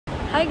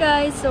Hi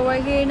guys, so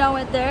we're here now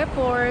at the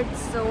airport.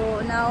 So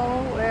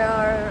now we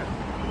are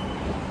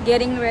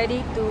getting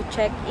ready to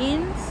check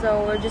in.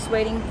 So we're just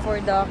waiting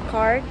for the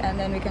cart and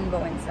then we can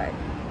go inside.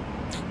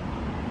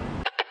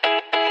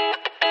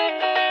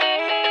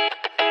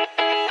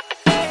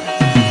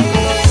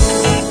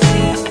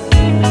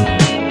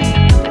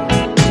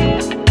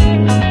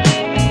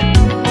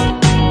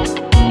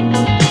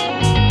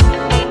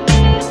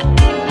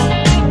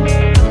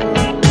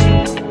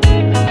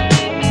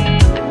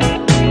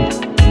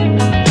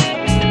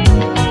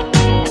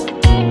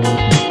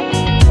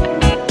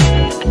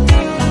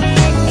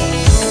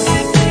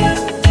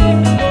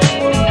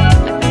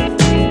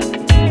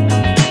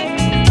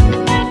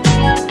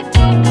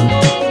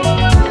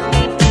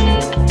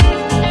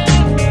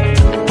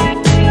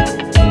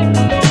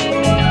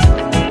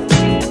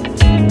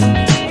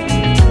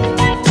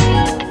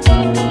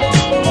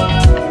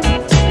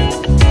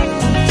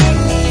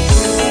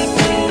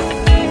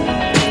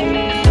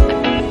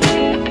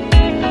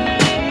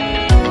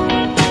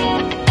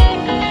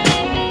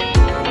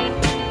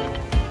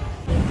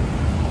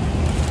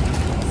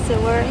 So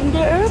we're in the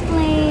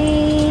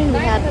airplane. We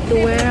have to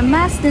wear a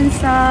mask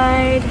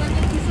inside.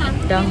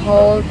 The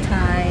whole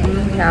time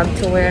we have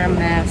to wear a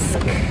mask.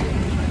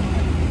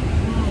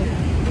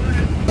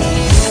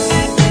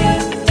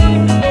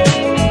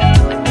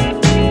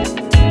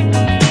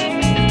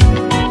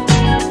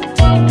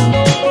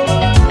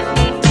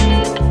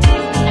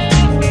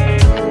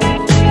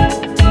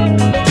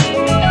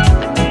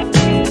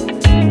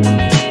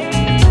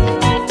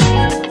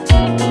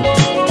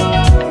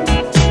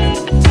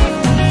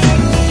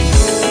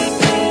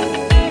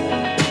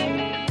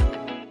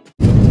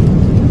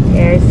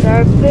 Here's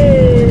our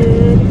food.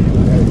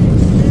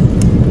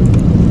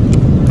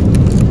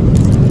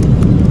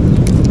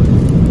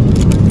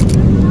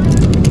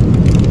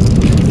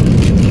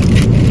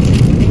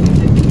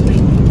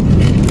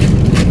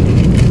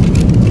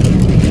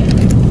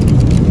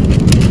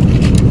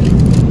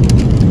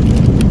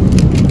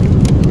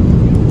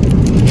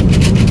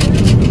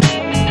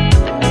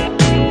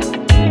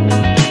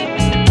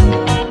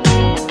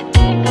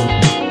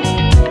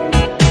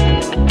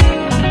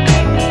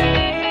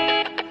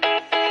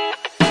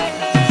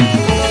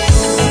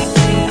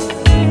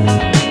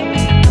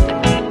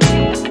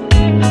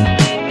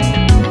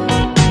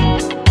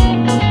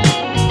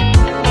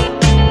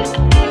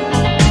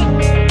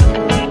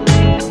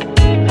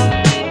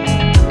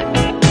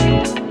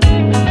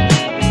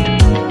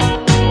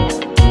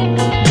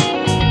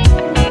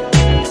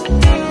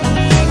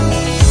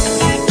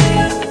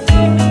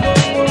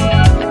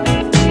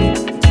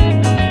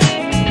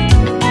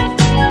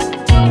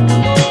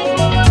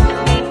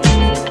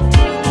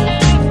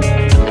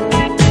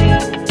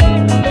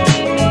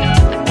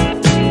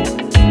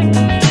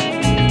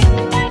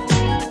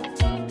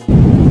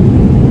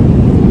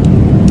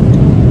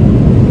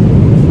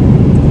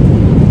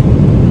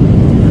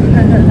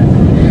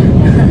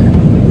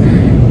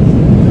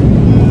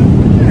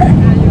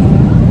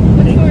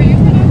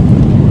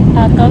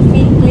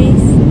 Coffee,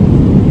 please.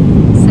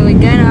 So we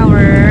got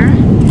our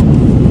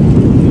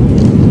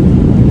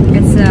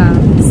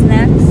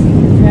snacks,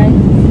 right?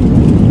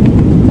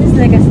 It's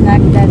like a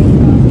snack, Daddy.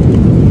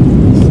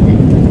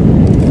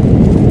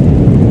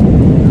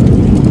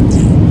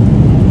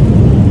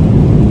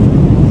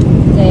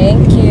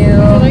 Thank you.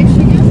 You like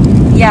sugar?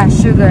 Yeah,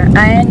 sugar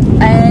and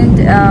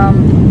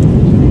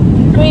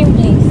cream,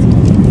 please.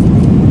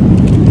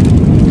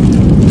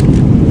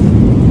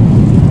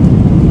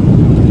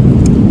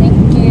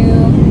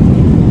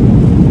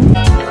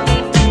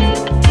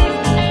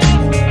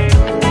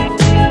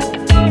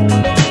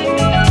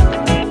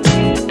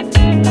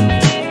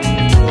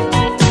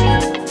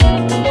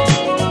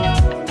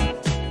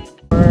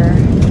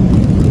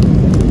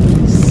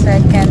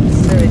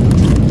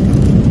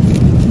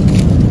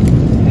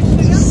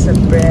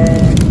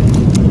 Bread,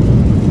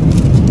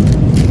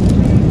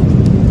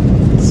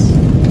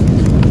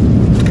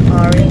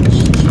 orange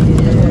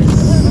juice,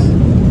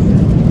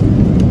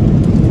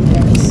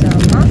 and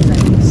some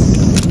muffins,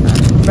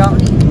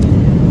 brownie.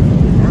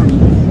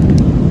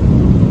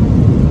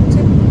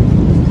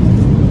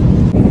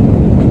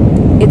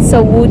 It's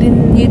a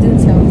wooden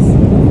utensils.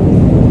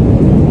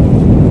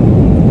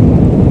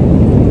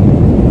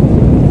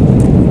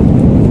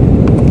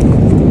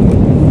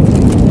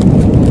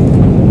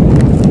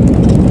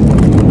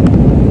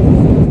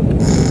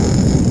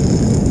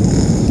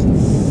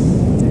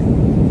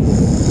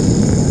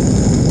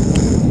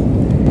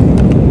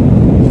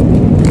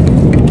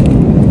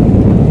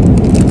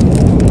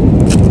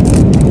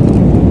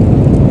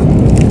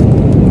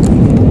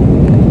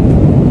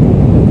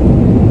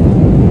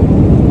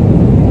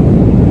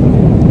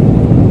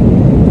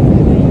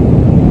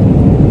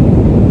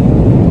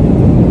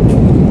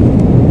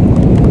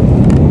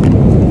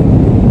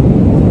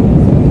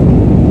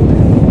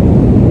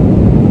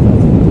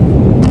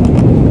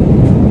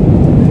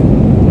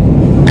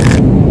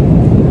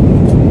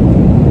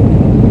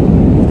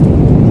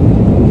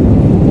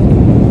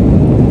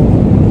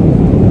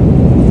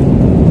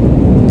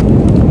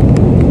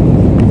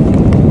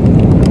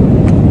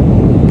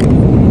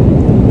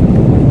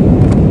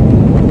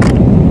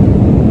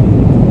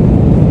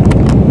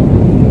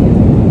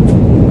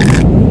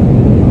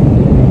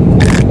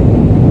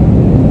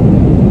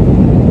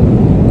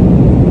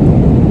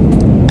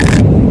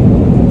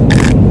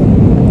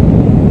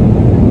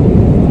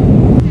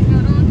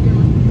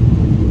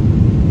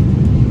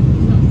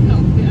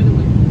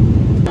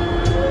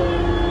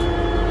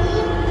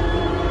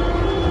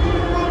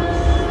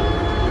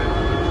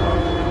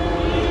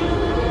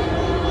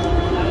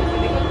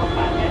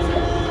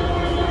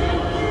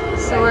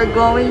 we're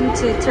going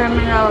to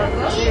Terminal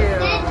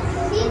 2.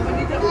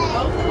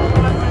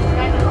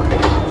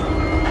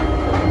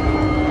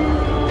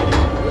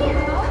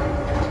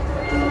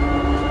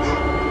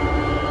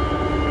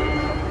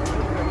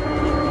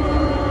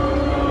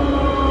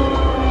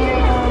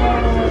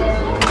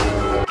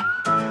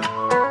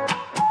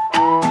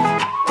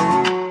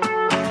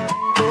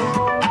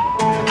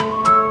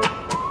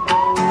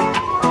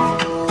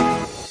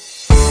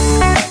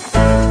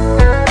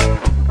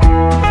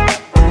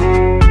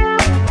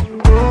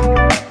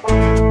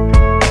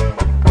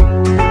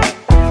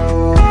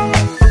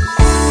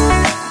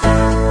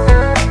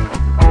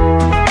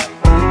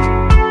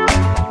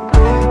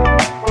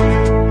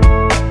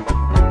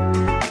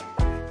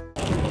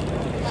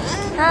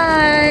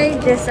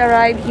 Just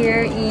arrived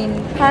here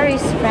in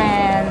Paris,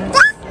 France.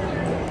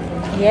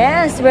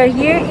 Yes, we're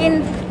here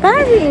in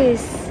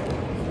Paris.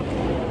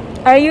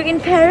 Are you in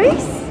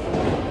Paris?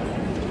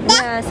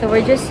 Yeah, so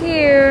we're just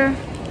here.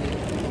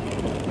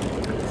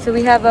 So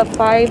we have a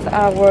 5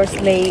 hours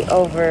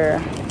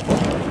layover.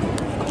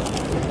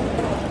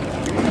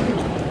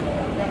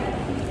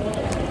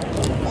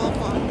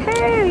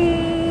 Paris.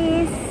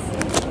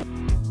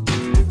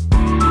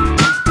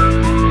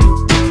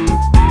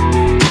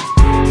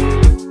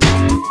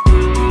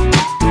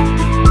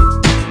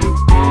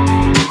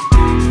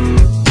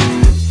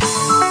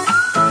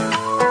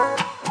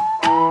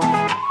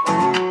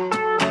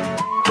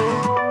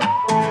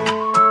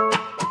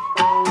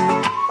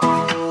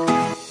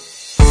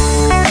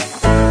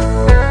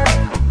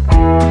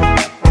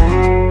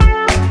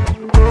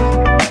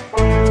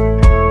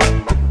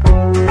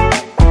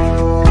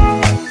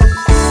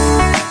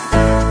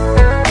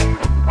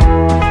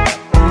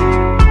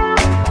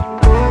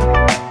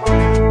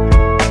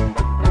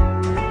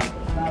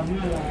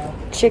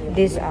 Check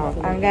this out.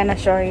 I'm gonna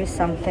show you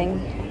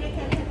something.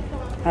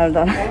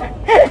 Hold on.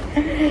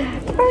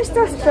 We're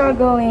still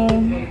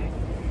struggling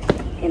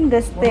in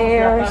the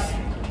stairs.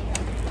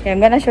 Okay,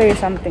 I'm gonna show you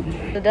something.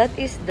 So that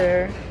is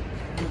their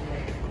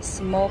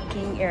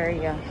smoking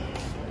area.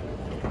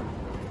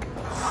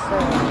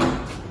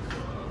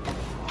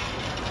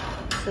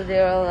 So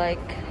they're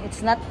like, it's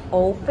not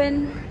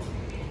open.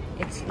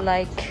 It's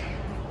like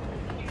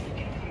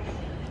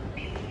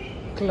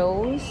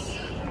closed.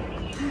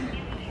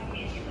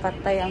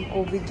 Patay ang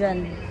COVID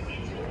dyan.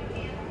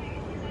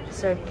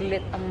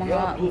 Circulate ang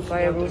mga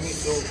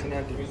virus.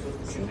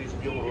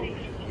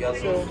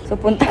 So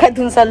punta ka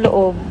dun sa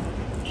loob.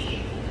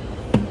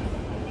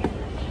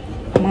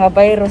 Mga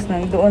virus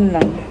nandoon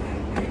lang.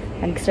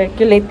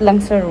 Nag-circulate lang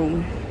sa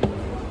room.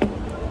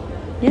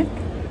 Yep.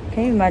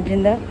 Okay,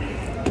 imagine that.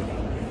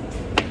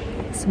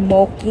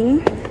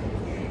 Smoking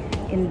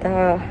in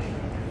the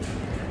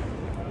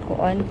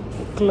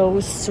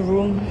closed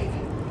room.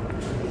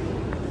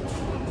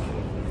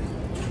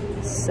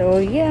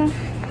 So yeah,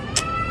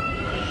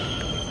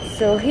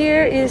 so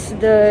here is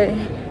the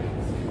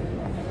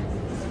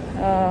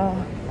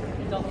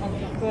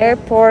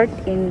airport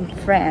in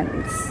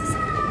France.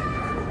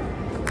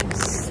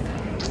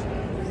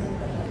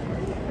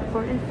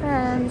 Airport in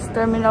France,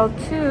 Terminal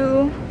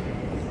 2.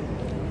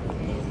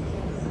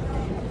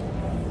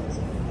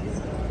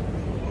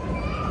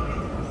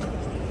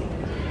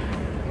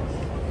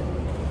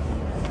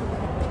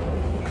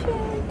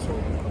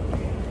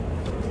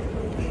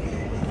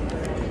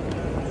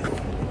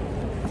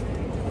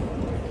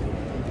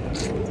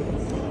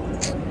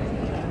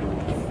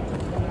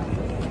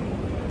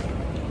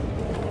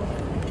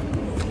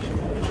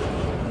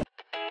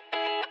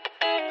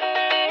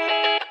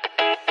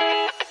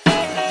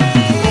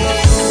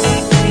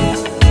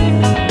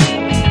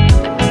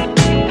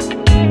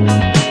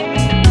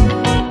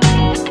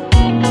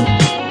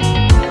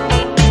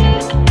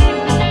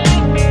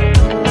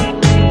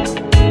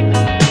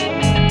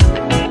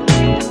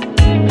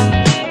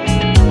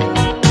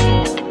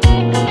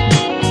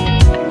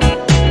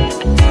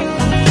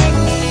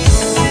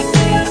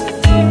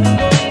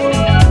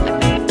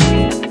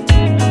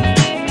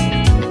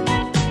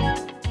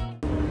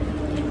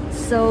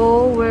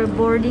 So we're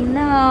boarding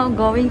now,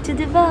 going to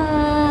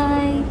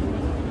Dubai.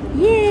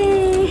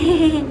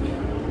 Yay!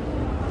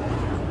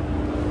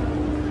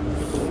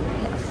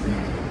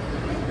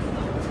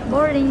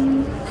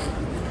 Boarding.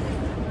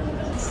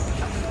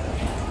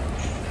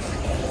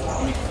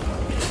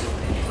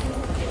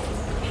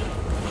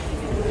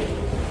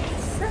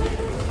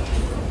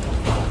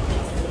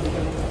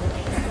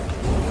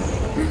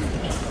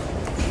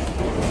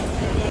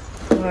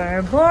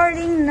 We're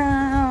boarding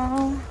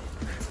now.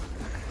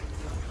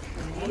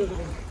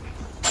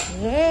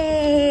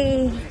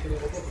 Yay!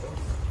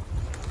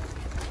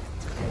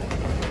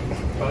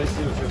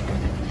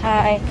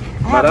 Hi.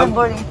 I have a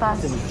boarding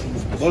pass.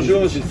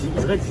 Bonjour,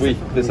 oui,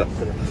 c'est ça.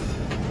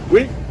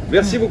 Oui,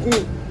 merci beaucoup.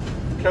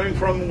 Coming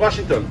from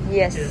Washington.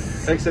 Yes.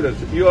 Excellent.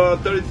 You are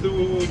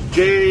 32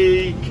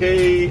 J,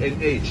 K,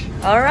 and H.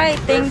 All right,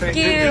 thank Perfect.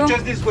 you.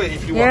 Just this way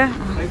if you Yeah.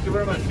 want. Thank you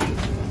very much.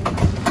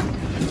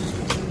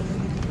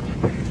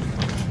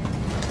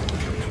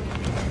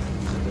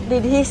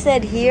 Did he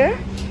said here?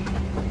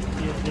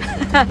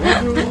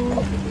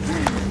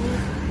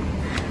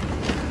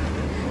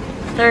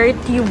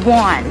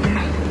 31.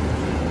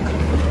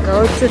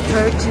 Go to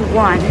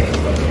 31.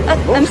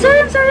 I'm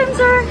sorry.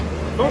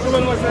 Bonjour,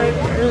 mademoiselle.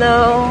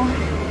 Hello.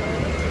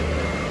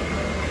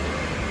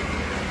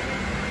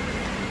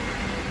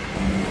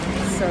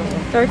 So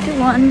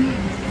 31.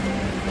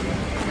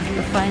 Have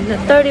to find the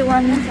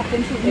 31.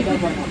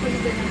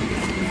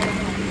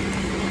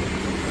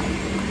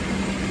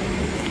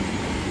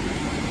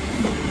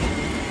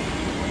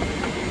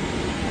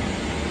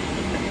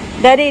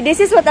 Daddy, this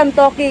is what I'm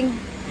talking.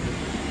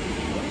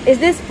 Is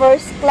this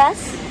first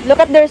class? Look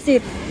at their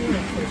seat.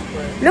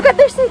 Look at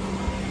their seat.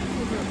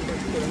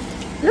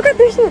 Look at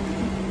their seat.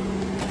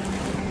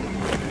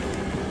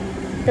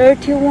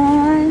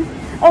 31.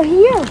 Oh,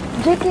 here.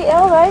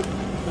 JKL, right?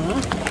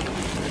 Huh?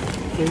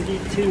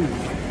 32.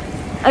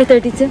 Oh,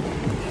 32.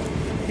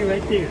 You're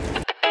right there.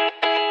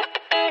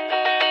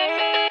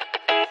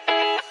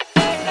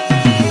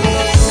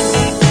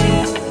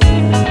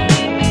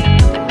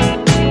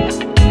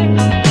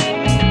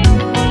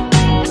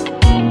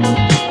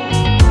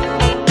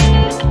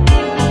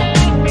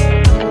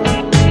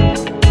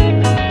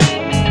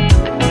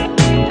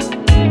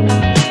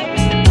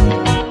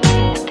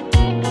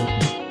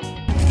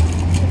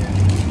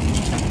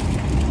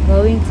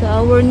 Going to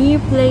our new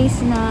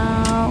place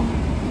now.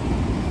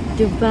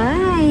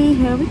 Dubai.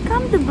 Here we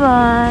come,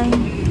 Dubai.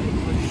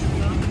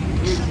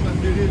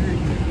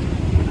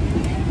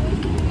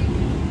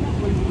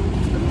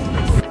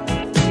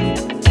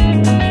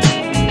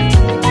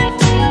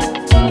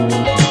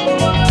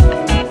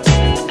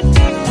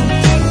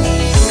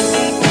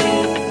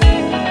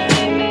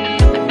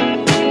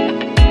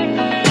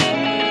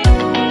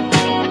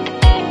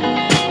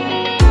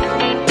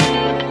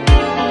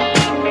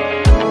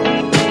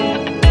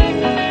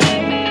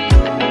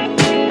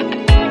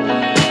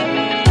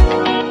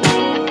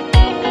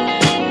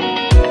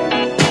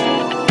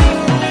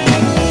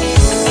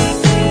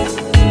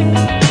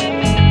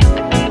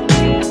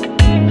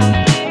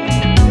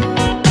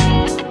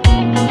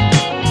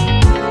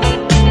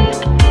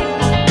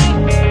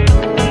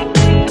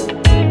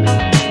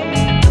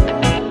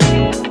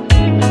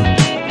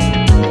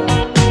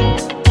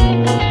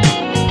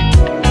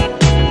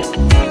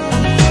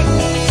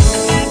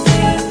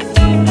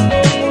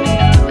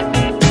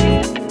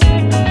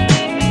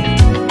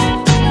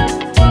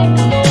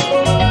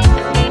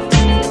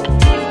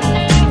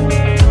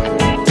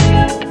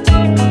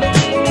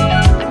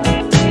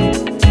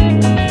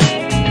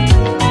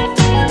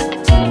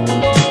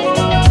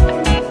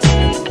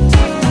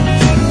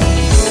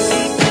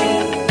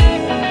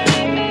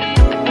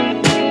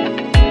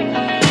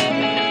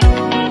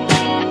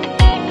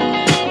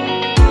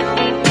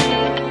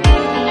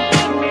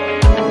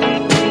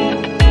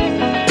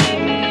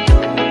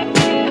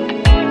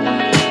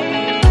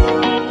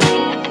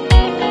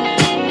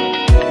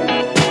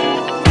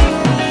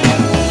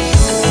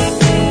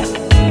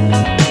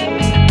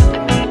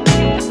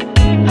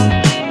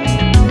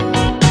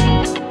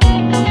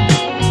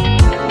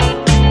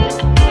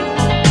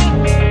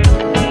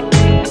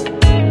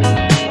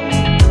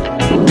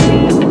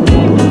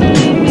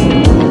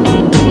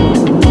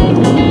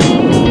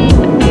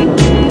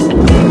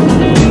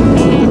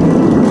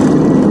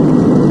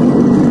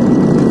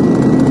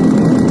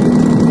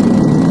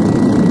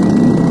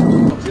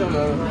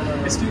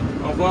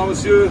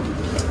 Monsieur.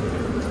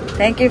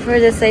 Thank you for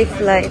the safe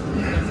flight.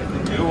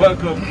 You're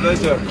welcome.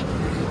 Pleasure.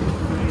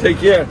 Take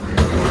care.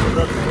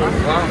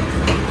 Wow.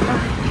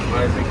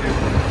 Bye, thank you.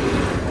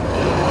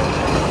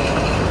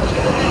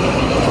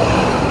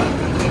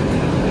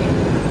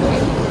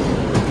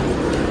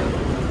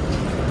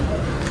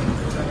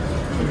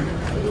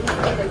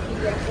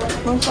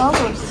 Where's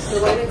ours?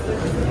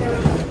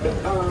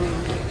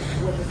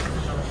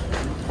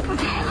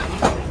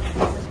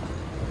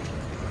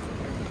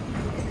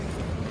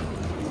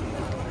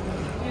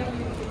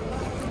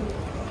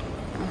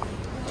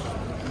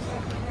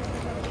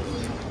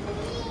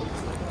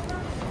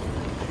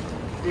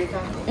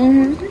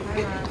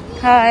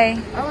 Hi.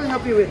 I will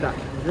help you with that.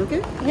 Is it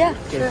okay? Yeah,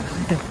 sure.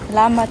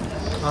 Salamat.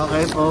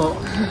 Okay po.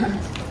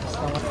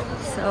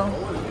 So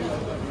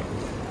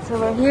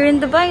we're here in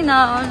Dubai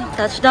now.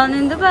 Touchdown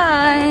in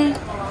Dubai.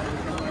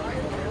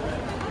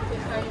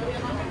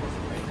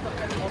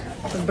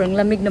 Sobrang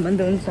lamig naman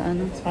doon sa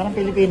ano. Parang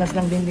Pilipinas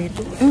lang din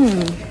dito.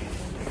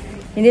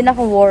 Hindi na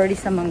ako worried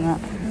sa mga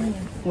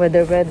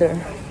weather.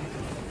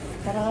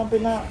 Parang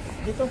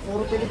dito,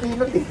 puro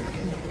Pilipino din.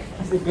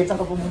 Kasi kita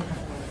ka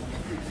pumunta.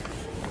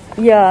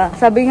 Yeah,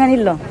 sabi nga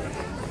nila.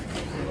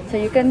 So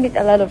you can meet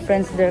a lot of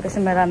friends there kasi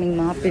maraming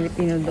mga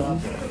Pilipino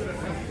doon.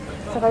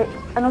 Saka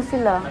ano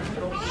sila?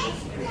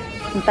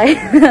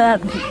 Hintayin na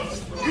natin.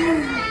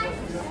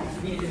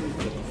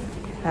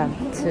 Have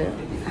to.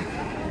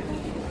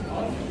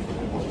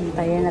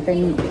 Hintayin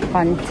natin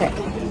konti.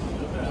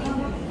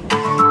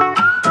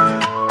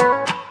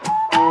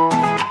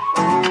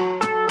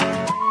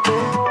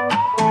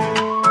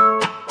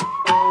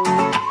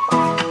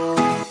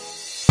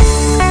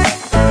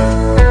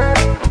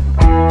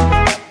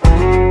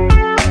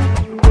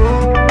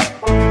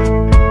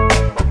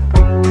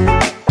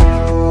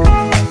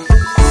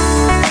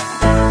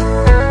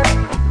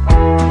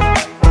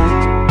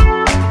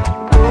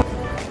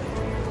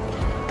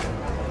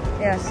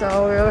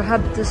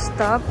 have to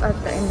stop at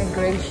the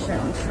immigration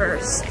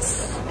first.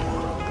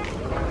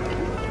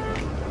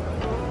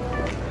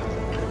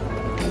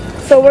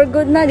 So we're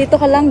good na. Dito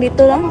ka lang,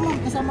 dito lang.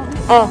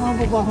 Oh,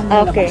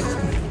 okay.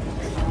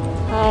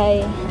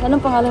 Hi.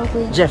 Anong pangalan ko?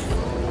 Jeff.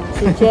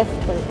 Si Jeff.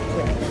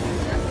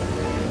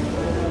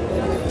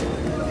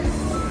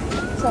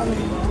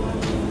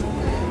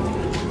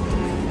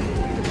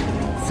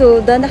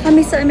 So, daan na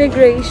kami sa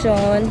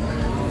immigration.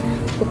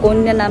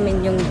 Kukunin na namin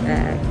yung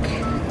bag.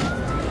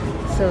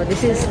 So,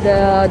 this is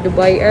the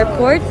Dubai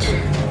airport.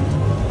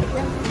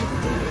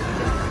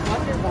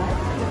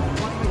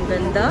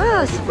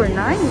 Ganda. Super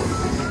nice.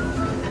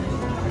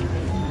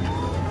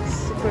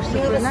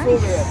 Super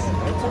nice.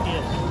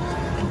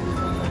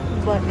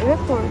 Dubai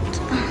airport.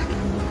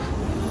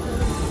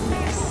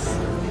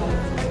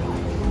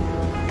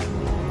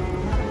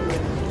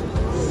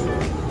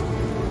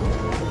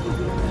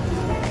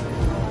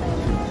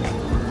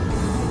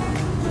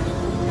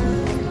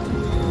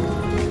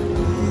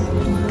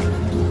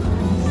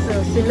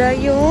 Sila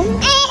yung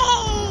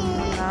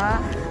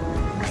mga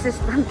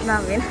assistant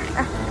namin.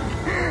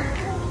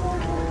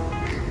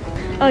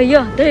 Oh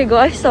yeah, there you go.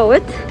 I saw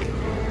it.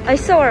 I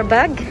saw our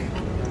bag.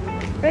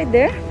 Right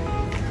there.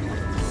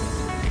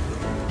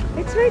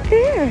 It's right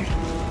there.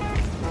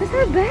 That's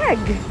our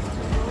bag.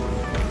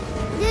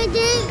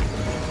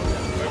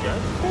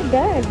 Our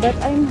bag, but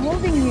I'm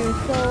holding you,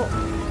 so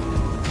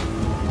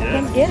I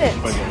can't get it.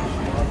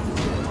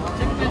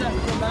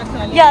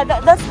 Yeah,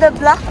 that's the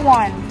black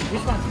one.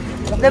 This one.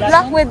 The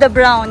black with the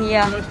brown,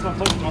 yeah.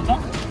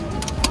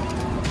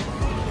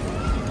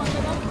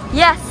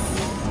 Yes.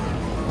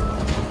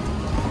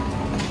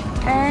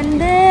 And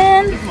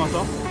then...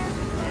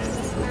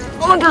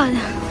 Oh my god.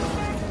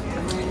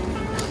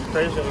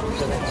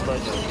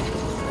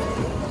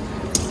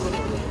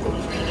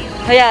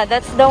 Oh yeah,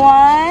 that's the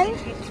one.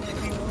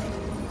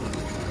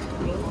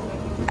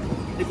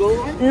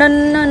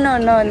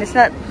 No, it's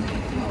not.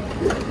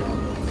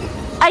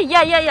 Ah,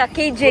 yeah,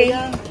 KJ.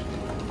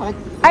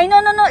 Ay,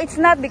 no,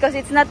 it's not because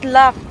it's not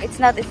locked. It's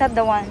not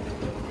the one.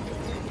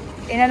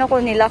 Inano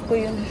ko, nilock ko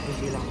yun.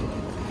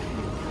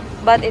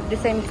 But it's the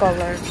same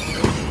color.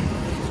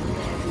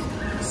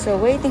 So,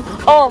 waiting.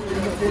 Oh!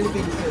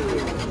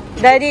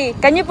 Daddy,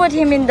 can you put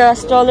him in the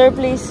stroller,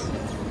 please?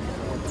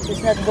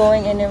 He's not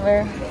going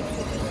anywhere.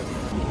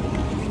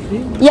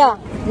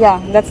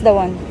 Yeah, that's the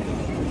one.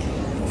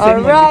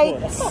 Alright,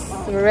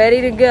 we're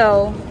ready to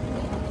go.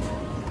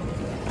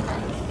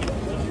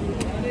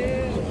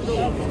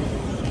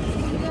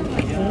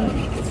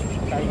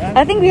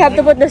 I think we have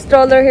to put the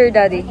stroller here,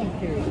 Daddy.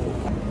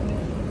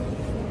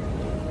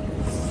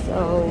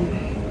 So,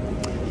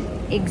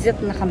 exit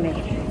na kami.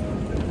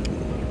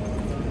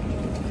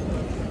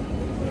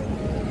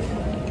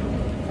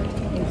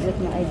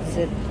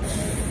 Exit.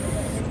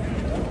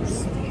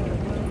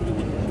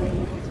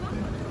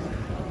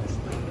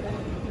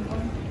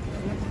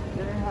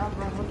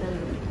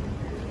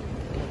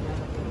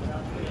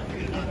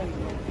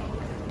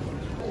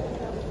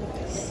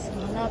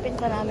 Hanapin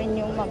pa namin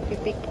yung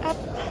magpipick up.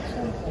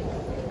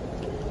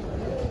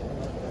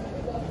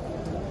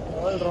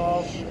 All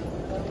rock.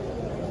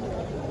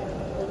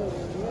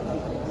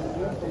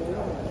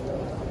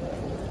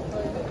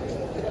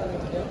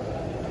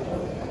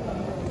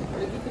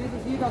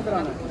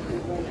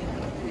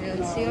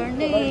 What's your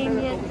name?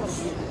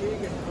 Yes.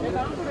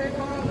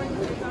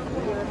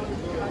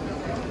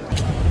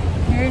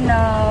 Here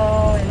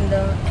now in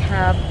the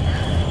cab.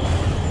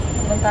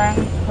 Puntang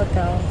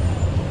hotel.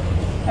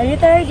 Are you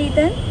tired,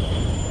 Ethan?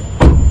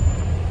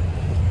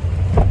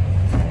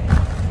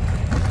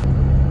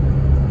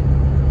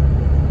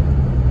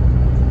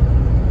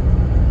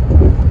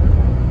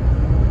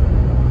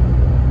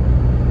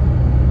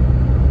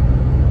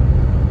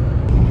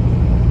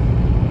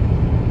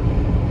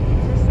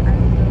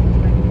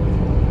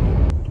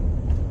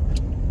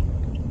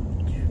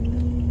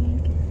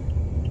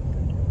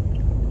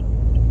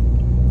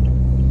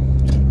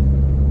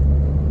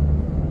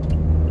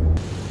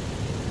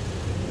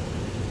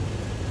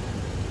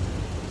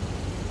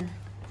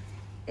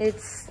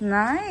 It's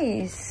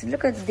nice.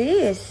 Look at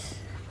this.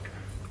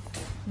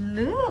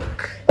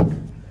 Look.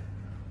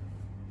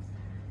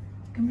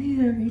 Come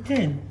here,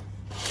 Ethan.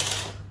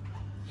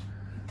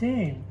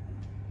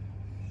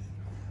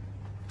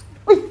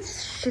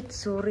 Shit,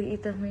 sorry,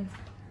 Ethan.